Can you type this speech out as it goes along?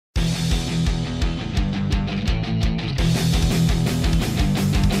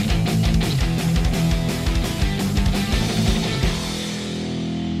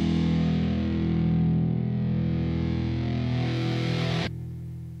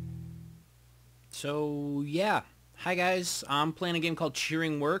So yeah, hi guys. I'm playing a game called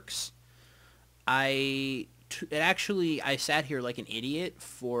Cheering Works. I sat here like an idiot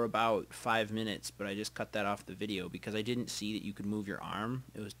for about 5 minutes, but I just cut that off the video because I didn't see that you could move your arm.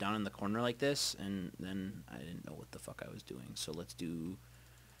 It was down in the corner like this, and then I didn't know what the fuck I was doing. So let's do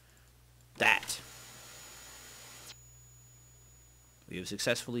that. We have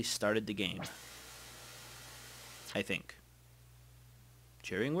successfully started the game. I think.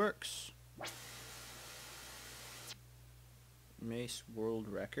 Cheering Works. Mace world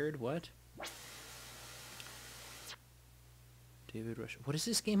record? What? David Rush. What is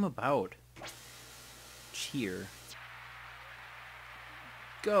this game about? Cheer.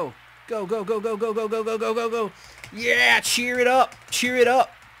 Go. Go, go, go, go, go, go, go, go, go, go, go. Yeah, cheer it up. Cheer it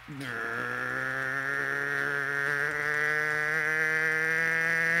up.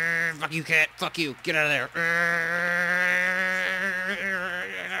 Fuck you, cat. Fuck you. Get out of there.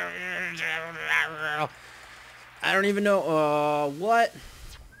 I don't even know. What?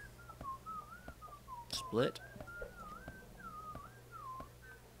 Split?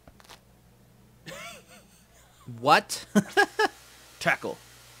 What? Tackle.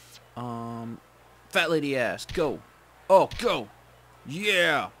 Fat lady ass. Go. Oh, go.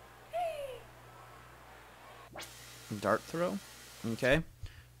 Yeah. Dart throw. Okay.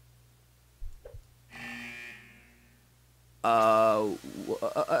 Hold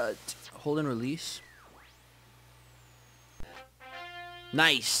and release.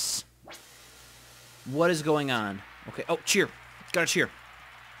 Nice. What is going on? Okay. Oh, cheer. Gotta cheer.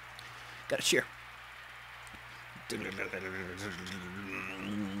 Gotta cheer.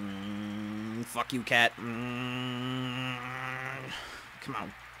 Fuck you, cat. Come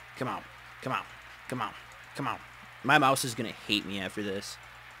on. Come on. Come on. Come on. Come on. My mouse is gonna hate me after this.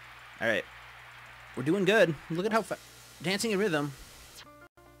 Alright. We're doing good. Look at how dancing in rhythm.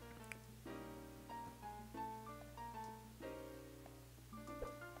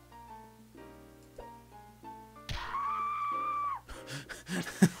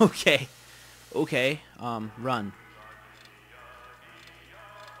 Okay. Okay. Run.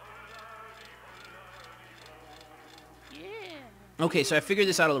 Yeah. Okay, so I figured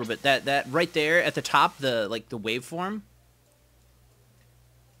this out a little bit. That right there at the top, the waveform.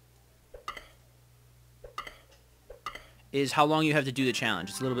 Is how long you have to do the challenge.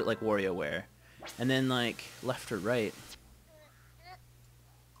 It's a little bit like WarioWare. And then like left or right.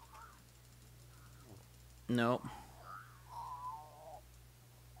 Nope.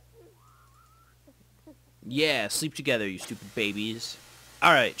 Yeah, sleep together, you stupid babies.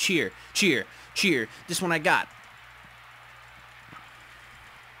 Alright, cheer, cheer, cheer. This one I got.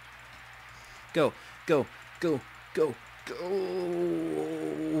 Go, go, go, go, go.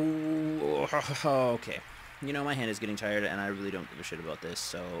 Okay. You know, my hand is getting tired, and I really don't give a shit about this,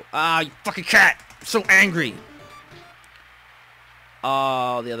 so... Ah, you fucking cat! I'm so angry!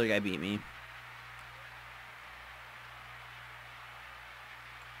 Oh, the other guy beat me.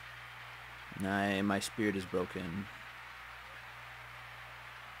 Nah, my spirit is broken.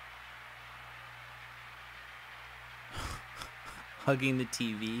 Hugging the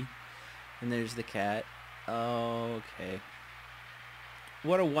TV. And there's the cat. Oh, okay.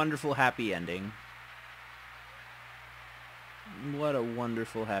 What a wonderful happy ending. What a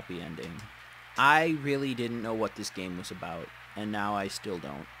wonderful happy ending. I really didn't know what this game was about. And now I still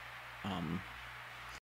don't.